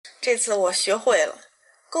这次我学会了，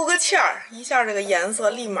勾个芡儿，一下这个颜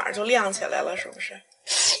色立马就亮起来了，是不是？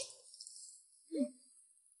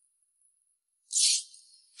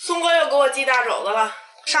松哥又给我寄大肘子了。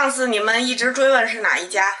上次你们一直追问是哪一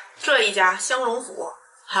家，这一家香龙府，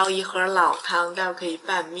还有一盒老汤，待会儿可以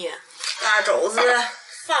拌面。大肘子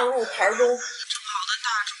放入盘中，蒸好的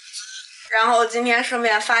大肘子。然后今天顺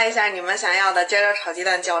便发一下你们想要的尖椒炒鸡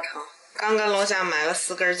蛋教程。刚跟楼下买了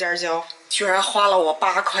4根尖椒，居然花了我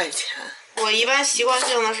8块钱。我一般习惯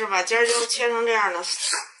性的是把尖椒切成这样的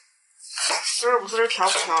丝儿不丝儿条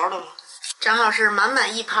不条的吧。正好是满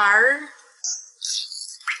满一盘儿。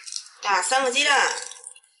打3个鸡蛋。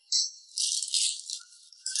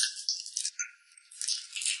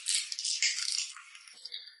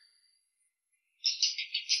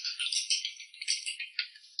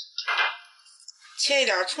切一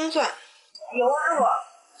点葱蒜，油热，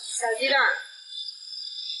小鸡蛋，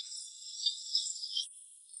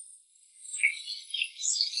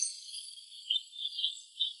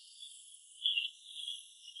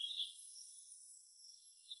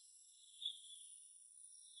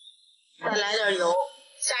再来点油，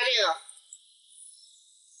下这个，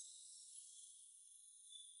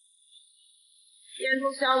腌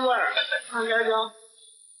出香味儿，放尖椒。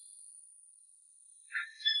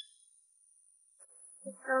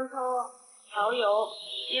生抽、调油，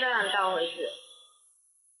鸡蛋倒回去，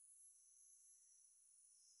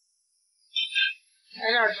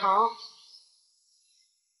来点糖，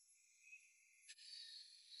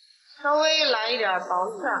稍微来一点薄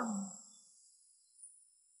芡，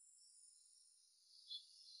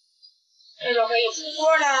这就可以出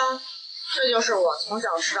锅了。这就是我从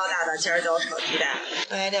小吃到大的尖椒炒鸡蛋。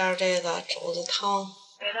来点这个肘子汤，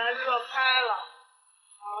给它热开了，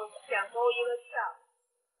然后浅勾一个芡。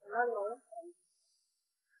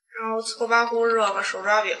然后搓巴糊热个手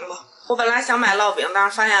抓饼吧。我本来想买烙饼，但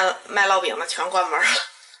是发现卖烙饼的全关门了。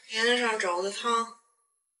淋上肘子汤，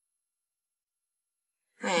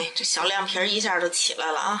哎，这小亮皮一下就起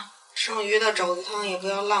来了啊！剩余的肘子汤也不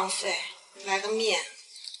要浪费，来个面，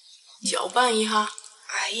搅拌一下。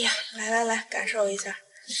哎呀，来，感受一下。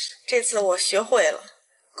这次我学会了，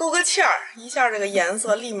勾个芡儿，一下这个颜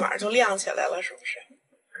色立马就亮起来了，是不是？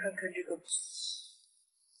看看这个皮。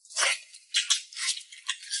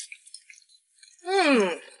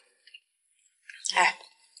哎，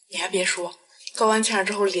你还别说，勾完芡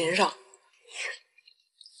之后淋上，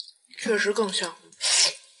确实更香。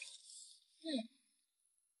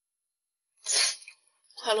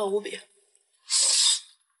快乐无比。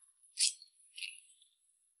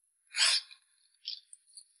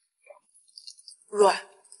软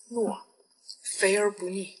糯，肥而不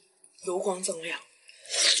腻，油光锃亮。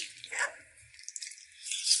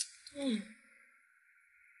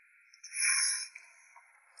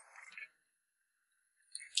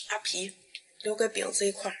把皮留给饼子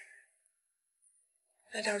一块，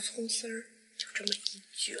来点葱丝儿，就这么一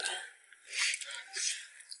卷。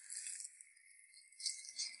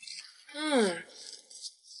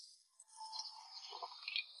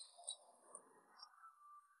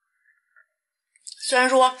虽然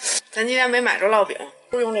说咱今天没买着烙饼，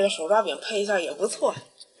用这个手抓饼配一下也不错，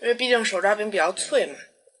因为毕竟手抓饼比较脆嘛。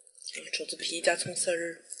肘子皮加葱丝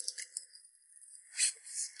儿，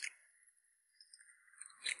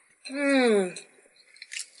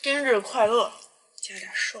精致快乐，加点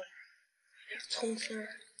蒜，加点葱丝儿，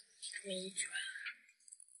这么一卷。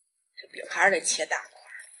这饼还是得切大块，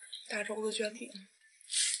大肘子卷饼。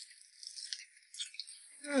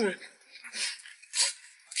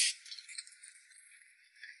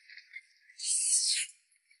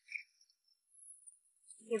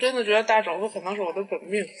我真的觉得大肘子可能是我的本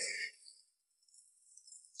命。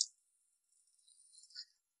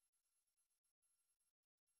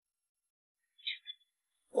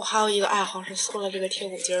我还有一个爱好是搓了这个贴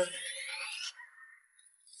骨筋儿，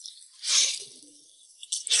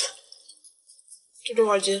这多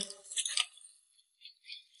少斤？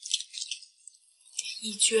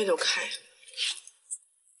一撅就开，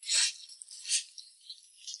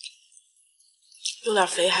有点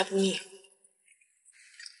肥还不腻。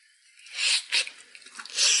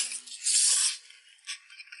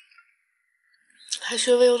还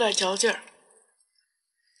稍微有点嚼劲儿。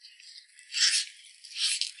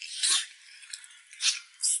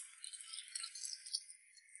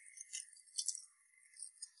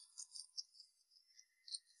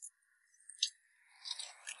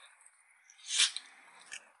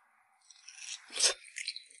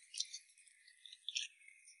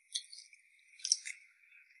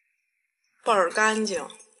倍儿干净。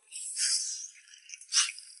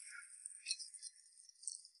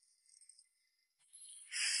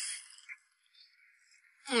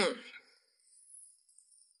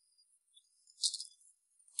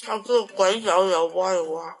还有这个拐角也要挖一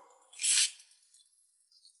挖。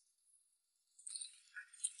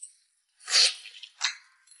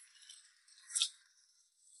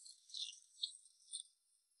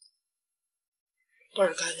倍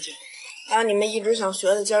儿干净。你们一直想学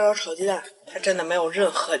的尖椒炒鸡蛋，它真的没有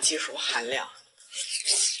任何技术含量。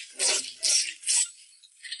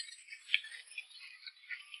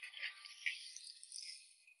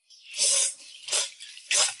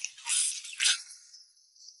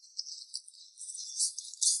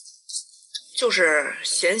就是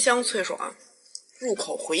咸香脆爽，入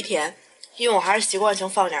口回甜，因为我还是习惯性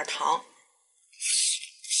放点糖。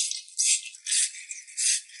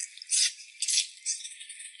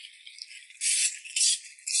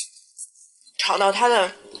炒到它的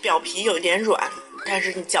表皮有一点软，但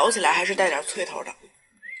是你嚼起来还是带点脆头的。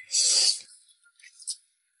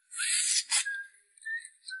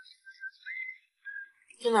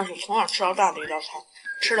真的是从小吃到大的一道菜，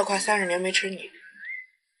吃了快30年没吃腻。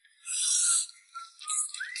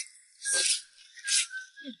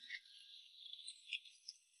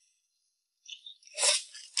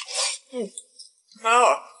还有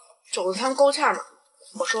肘子汤勾芡嘛，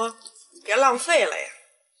我说别浪费了呀，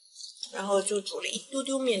然后就煮了一丢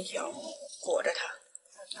丢面条裹着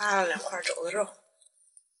它，扒了2块肘子肉。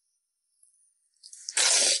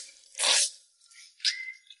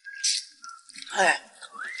哎，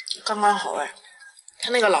刚刚好哎，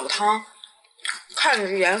它那个老汤看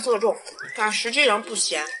着颜色重，但实际上不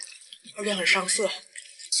咸，而且很上色。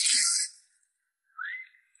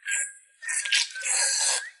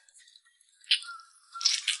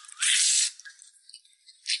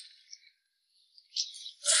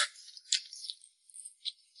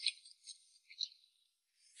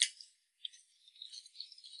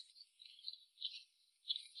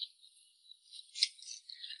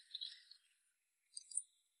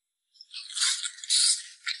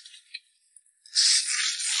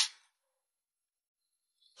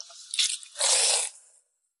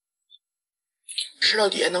吃到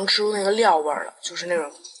底下能吃出那个料味儿了，就是那种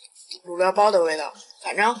卤料包的味道。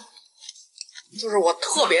反正就是我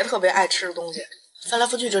特别爱吃的东西，翻来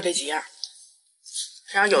覆去就这几样。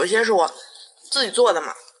然后有一些是我自己做的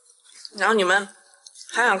嘛，然后你们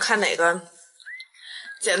还想看哪个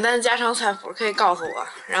简单家常菜谱可以告诉我，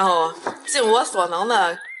然后尽我所能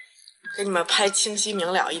的给你们拍清晰明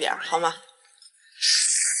了一点，好吗？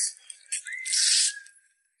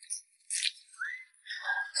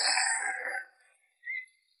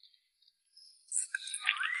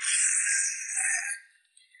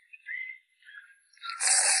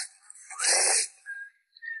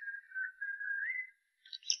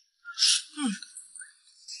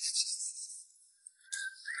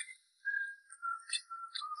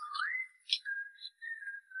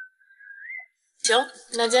行，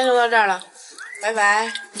那今天就到这儿了，拜拜。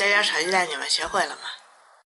大家炒鸡蛋你们学会了吗？